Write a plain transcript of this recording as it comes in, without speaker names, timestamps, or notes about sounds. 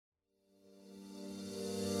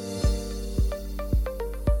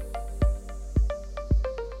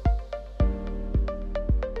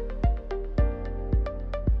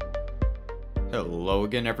Hello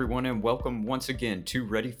again, everyone, and welcome once again to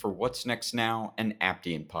Ready for What's Next Now, an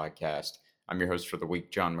Aptean podcast. I'm your host for the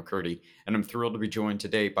week, John McCurdy, and I'm thrilled to be joined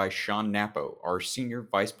today by Sean Napo, our Senior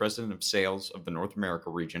Vice President of Sales of the North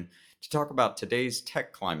America region, to talk about today's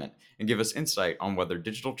tech climate and give us insight on whether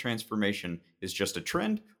digital transformation is just a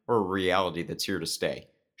trend or a reality that's here to stay.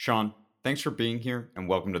 Sean, thanks for being here and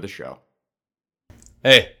welcome to the show.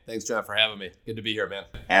 Hey, thanks, John, for having me. Good to be here, man.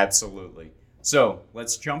 Absolutely. So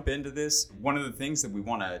let's jump into this. One of the things that we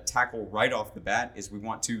want to tackle right off the bat is we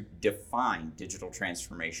want to define digital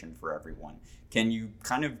transformation for everyone. Can you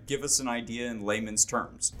kind of give us an idea in layman's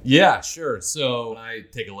terms? Yeah, sure. So when I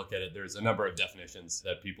take a look at it, there's a number of definitions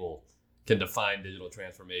that people can define digital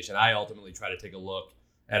transformation. I ultimately try to take a look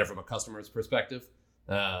at it from a customer's perspective,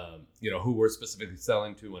 who we're specifically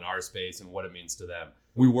selling to in our space and what it means to them.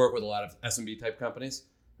 We work with a lot of SMB type companies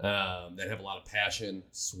that have a lot of passion,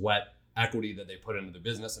 sweat, equity that they put into their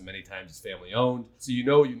business, and many times it's family owned. So you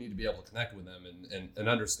need to be able to connect with them and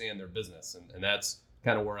understand their business. And that's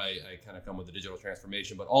kind of where I kind of come with the digital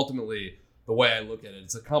transformation. But ultimately, the way I look at it,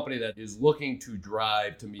 it's a company that is looking to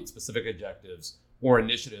drive to meet specific objectives or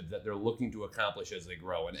initiatives that they're looking to accomplish as they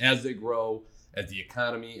grow. And as they grow, as the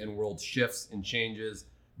economy and world shifts and changes,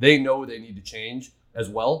 they know they need to change as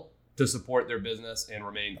well to support their business and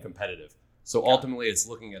remain competitive. So ultimately, it's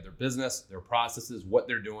looking at their business, their processes, what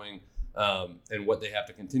they're doing, and what they have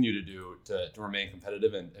to continue to do to remain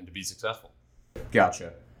competitive and to be successful.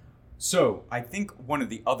 Gotcha. So I think one of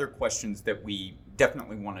the other questions that we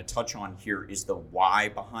definitely want to touch on here is the why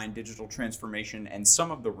behind digital transformation and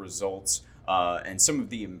some of the results and some of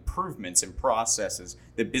the improvements and processes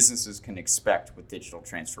that businesses can expect with digital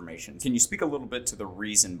transformation. Can you speak a little bit to the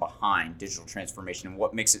reason behind digital transformation and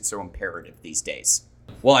what makes it so imperative these days?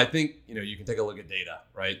 Well, I think, you can take a look at data,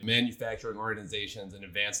 right? Manufacturing organizations in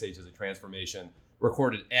advanced stages of transformation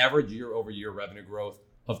recorded average year-over-year revenue growth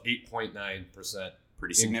of 8.9%.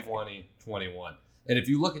 Pretty significant. In 2021. And if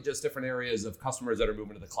you look at just different areas of customers that are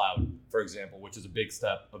moving to the cloud, for example, which is a big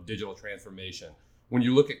step of digital transformation. When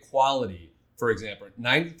you look at quality, for example,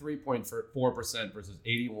 93.4% versus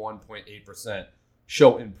 81.8%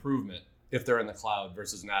 show improvement if they're in the cloud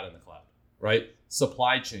versus not in the cloud. Right?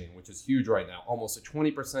 Supply chain, which is huge right now, almost a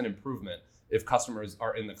 20% improvement if customers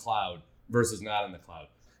are in the cloud versus not in the cloud.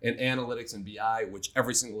 And analytics and BI, which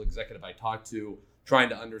every single executive I talk to, trying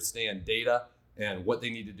to understand data and what they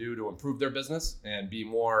need to do to improve their business and be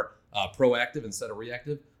more proactive instead of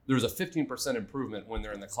reactive. There's a 15% improvement when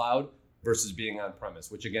they're in the cloud versus being on premise,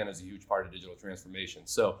 which again is a huge part of digital transformation.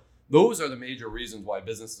 So those are the major reasons why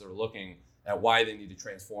businesses are looking at why they need to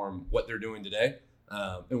transform what they're doing today.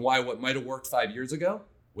 And why what might have worked 5 years ago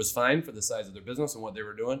was fine for the size of their business and what they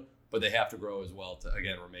were doing, but they have to grow as well to,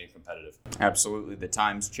 again, remain competitive. Absolutely. The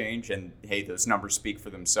times change, and hey, those numbers speak for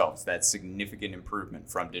themselves. That's significant improvement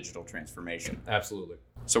from digital transformation. Absolutely.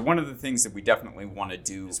 So one of the things that we definitely want to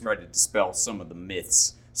do is try to dispel some of the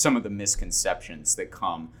myths, some of the misconceptions that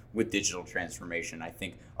come with digital transformation. I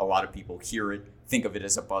think a lot of people hear it, think of it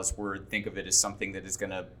as a buzzword, think of it as something that is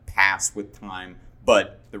going to pass with time.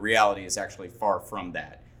 But the reality is actually far from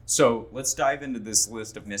that. So let's dive into this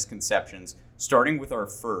list of misconceptions, starting with our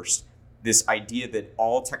first, this idea that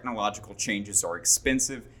all technological changes are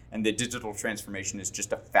expensive and that digital transformation is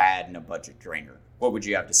just a fad and a budget drainer. What would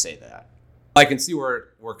you have to say to that? I can see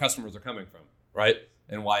where customers are coming from, right?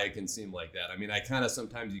 And why it can seem like that. I mean, I kind of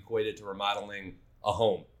sometimes equate it to remodeling a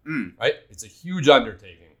home, right? It's a huge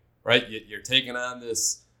undertaking, right? You're taking on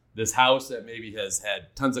this house that maybe has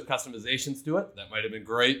had tons of customizations to it. That might have been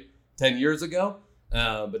great 10 years ago,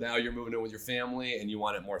 but now you're moving in with your family and you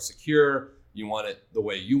want it more secure. You want it the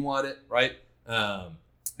way you want it, right?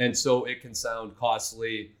 And so it can sound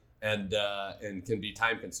costly and can be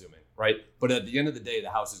time consuming, right? But at the end of the day,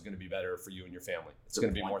 the house is going to be better for you and your family. It's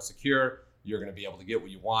going to be more secure. You're going to be able to get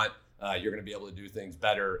what you want. You're going to be able to do things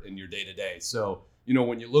better in your day to day. So,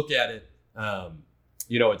 when you look at it,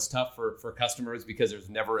 it's tough for customers because there's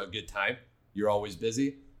never a good time. You're always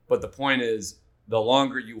busy. But the point is, the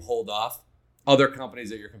longer you hold off, other companies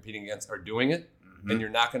that you're competing against are doing it, and you're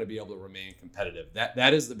not going to be able to remain competitive.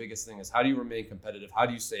 That is the biggest thing, is how do you remain competitive? How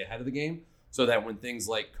do you stay ahead of the game so that when things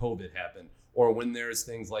like COVID happen or when there's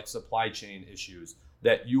things like supply chain issues,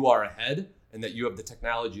 that you are ahead and that you have the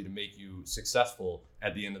technology to make you successful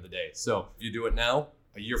at the end of the day. So if you do it now,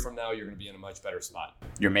 a year from now, you're going to be in a much better spot.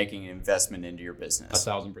 You're making an investment into your business.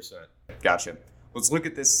 1,000%. Gotcha. Let's look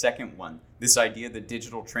at this second one. This idea that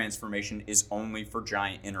digital transformation is only for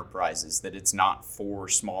giant enterprises, that it's not for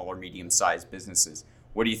small or medium-sized businesses.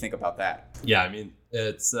 What do you think about that? Yeah, I mean,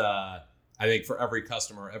 it's, I think for every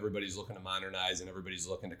customer, everybody's looking to modernize and everybody's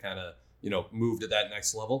looking to kind of move to that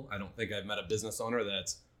next level. I don't think I've met a business owner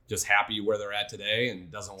that's just happy where they're at today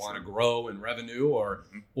and doesn't want to grow in revenue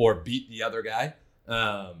or beat the other guy.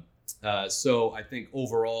 So I think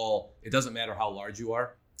overall, it doesn't matter how large you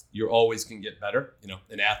are. You always can get better.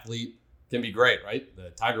 An athlete can be great, right? The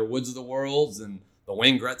Tiger Woods of the world and the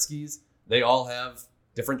Wayne Gretzky's, they all have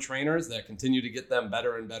different trainers that continue to get them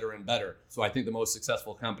better and better and better. So I think the most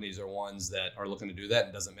successful companies are ones that are looking to do that.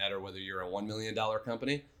 It doesn't matter whether you're a $1 million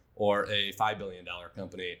company or a $5 billion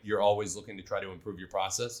company. You're always looking to try to improve your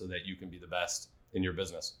process so that you can be the best in your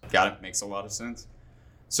business. Got it. Makes a lot of sense.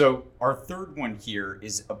 So our third one here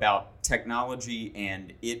is about technology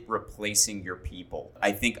and it replacing your people.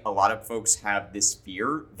 I think a lot of folks have this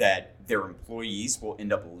fear that their employees will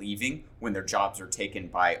end up leaving when their jobs are taken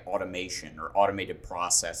by automation or automated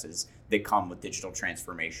processes that come with digital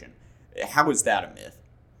transformation. How is that a myth?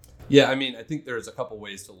 Yeah, I think there's a couple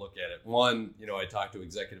ways to look at it. One, I talk to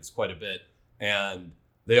executives quite a bit and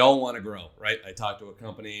they all want to grow, right? I talked to a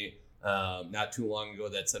company not too long ago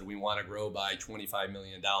that said we want to grow by $25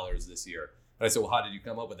 million this year. And I said, well, how did you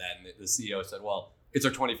come up with that? And the CEO said, well, it's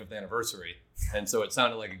our 25th anniversary. And so it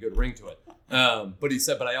sounded like a good ring to it. But he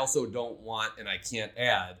said, but I also don't want, and I can't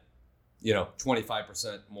add,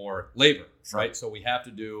 25% more labor, right? So we have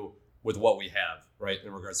to do with what we have, right?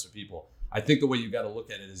 In regards to people. I think the way you got to look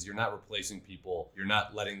at it is you're not replacing people. You're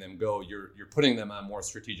not letting them go. You're putting them on more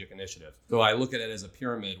strategic initiatives. So I look at it as a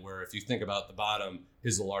pyramid where if you think about the bottom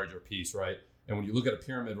is the larger piece, right? And when you look at a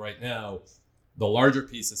pyramid right now, the larger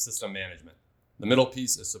piece is system management. The middle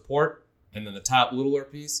piece is support. And then the top littler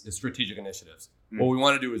piece is strategic initiatives. What we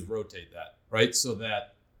want to do is rotate that, right? So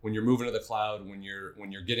that when you're moving to the cloud, when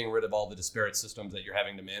you're getting rid of all the disparate systems that you're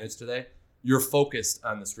having to manage today, you're focused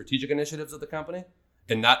on the strategic initiatives of the company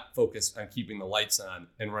and not focused on keeping the lights on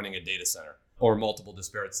and running a data center or multiple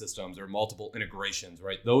disparate systems or multiple integrations,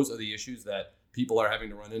 right? Those are the issues that people are having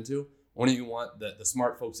to run into. Why don't you want the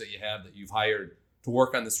smart folks that you have that you've hired to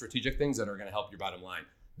work on the strategic things that are going to help your bottom line?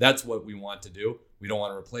 That's what we want to do. We don't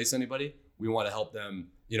want to replace anybody. We want to help them,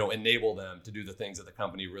 enable them to do the things that the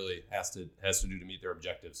company really has to do to meet their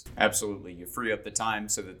objectives. Absolutely. You free up the time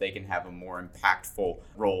so that they can have a more impactful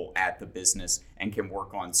role at the business and can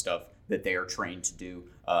work on stuff that they are trained to do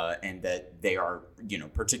and that they are,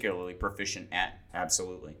 particularly proficient at.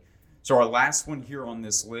 Absolutely. So our last one here on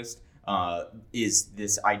this list is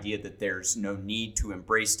this idea that there's no need to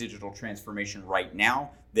embrace digital transformation right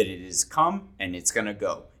now, that it has come and it's going to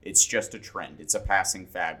go. It's just a trend. It's a passing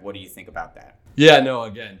fad. What do you think about that? Yeah, no,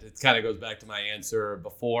 again, it kind of goes back to my answer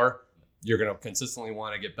before. You're going to consistently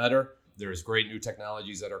want to get better. There's great new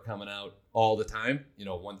technologies that are coming out all the time.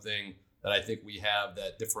 One thing that I think we have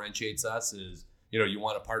that differentiates us is, you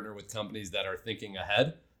want to partner with companies that are thinking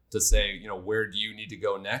ahead to say, where do you need to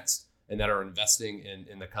go next? And that are investing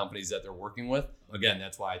in the companies that they're working with. Again,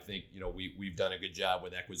 that's why I think, we've done a good job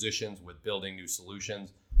with acquisitions, with building new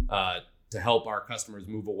solutions to help our customers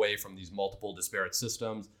move away from these multiple disparate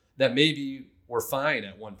systems that maybe were fine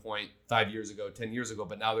at one point 5 years ago, 10 years ago,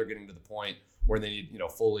 but now they're getting to the point where they need,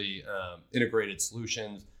 fully integrated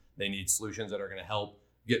solutions. They need solutions that are going to help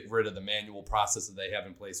get rid of the manual process that they have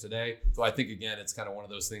in place today. So I think, again, it's kind of one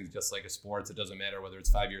of those things, just like a sports. It doesn't matter whether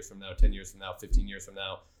it's 5 years from now, 10 years from now, 15 years from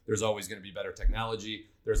now. There's always going to be better technology.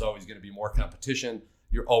 There's always going to be more competition.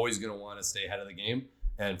 You're always going to want to stay ahead of the game.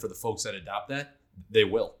 And for the folks that adopt that, they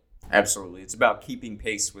will. Absolutely. It's about keeping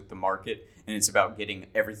pace with the market, and it's about getting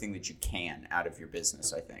everything that you can out of your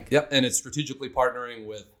business, I think. Yep. And it's strategically partnering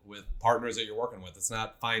with partners that you're working with. It's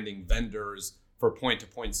not finding vendors for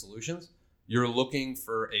point-to-point solutions. You're looking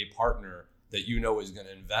for a partner that is going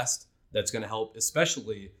to invest, that's going to help,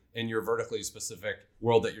 especially in your vertically specific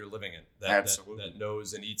world that you're living in. That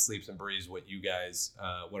knows and eats, sleeps, and breathes what you guys,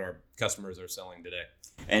 what our customers are selling today.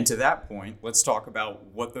 And to that point, let's talk about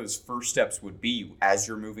what those first steps would be as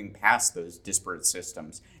you're moving past those disparate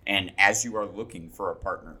systems and as you are looking for a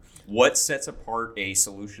partner. What sets apart a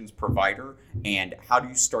solutions provider, and how do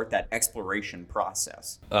you start that exploration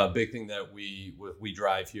process? A big thing that we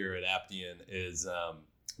drive here at Aptean is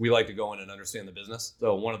we like to go in and understand the business.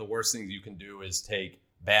 So one of the worst things you can do is take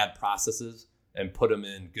bad processes and put them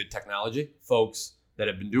in good technology. Folks that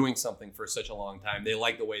have been doing something for such a long time, they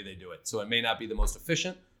like the way they do it. So it may not be the most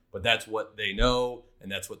efficient, but that's what they know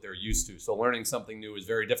and that's what they're used to. So learning something new is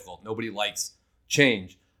very difficult. Nobody likes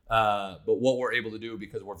change. But what we're able to do,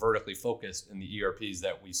 because we're vertically focused in the ERPs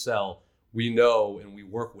that we sell, we know and we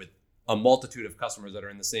work with a multitude of customers that are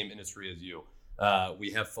in the same industry as you.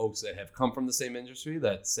 We have folks that have come from the same industry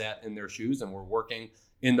that sat in their shoes, and we're working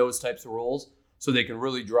in those types of roles so they can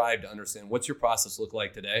really drive to understand what's your process look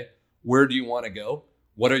like today? Where do you want to go?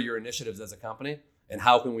 What are your initiatives as a company? and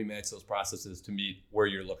how can we match those processes to meet where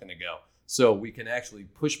you're looking to go. So we can actually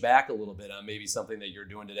push back a little bit on maybe something that you're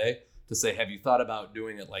doing today to say, have you thought about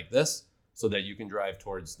doing it like this, so that you can drive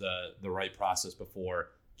towards the right process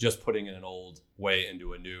before just putting in an old way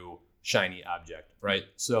into a new shiny object, right?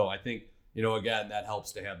 So I think, again, that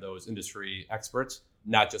helps to have those industry experts,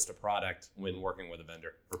 not just a product, when working with a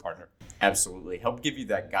vendor or partner. Absolutely. Help give you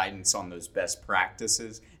that guidance on those best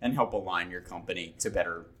practices and help align your company to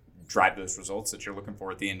better drive those results that you're looking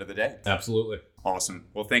for at the end of the day. Absolutely. Awesome.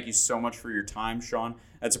 Well, thank you so much for your time, Sean.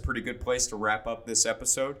 That's a pretty good place to wrap up this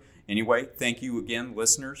episode. Anyway, thank you again,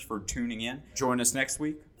 listeners, for tuning in. Join us next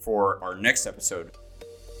week for our next episode.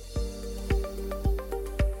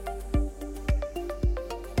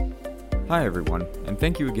 Hi, everyone, and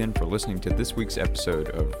thank you again for listening to this week's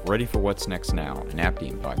episode of Ready for What's Next Now, an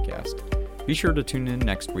Aptean podcast. Be sure to tune in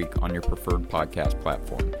next week on your preferred podcast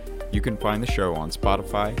platform. You can find the show on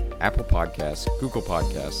Spotify, Apple Podcasts, Google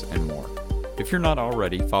Podcasts, and more. If you're not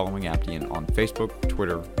already following Aptean on Facebook,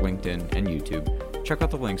 Twitter, LinkedIn, and YouTube, check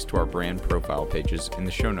out the links to our brand profile pages in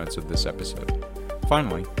the show notes of this episode.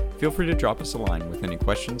 Finally, feel free to drop us a line with any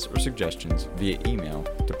questions or suggestions via email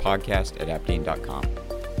to podcast@aptean.com.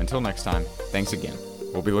 Until next time, thanks again.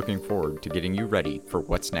 We'll be looking forward to getting you ready for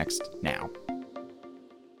what's next now.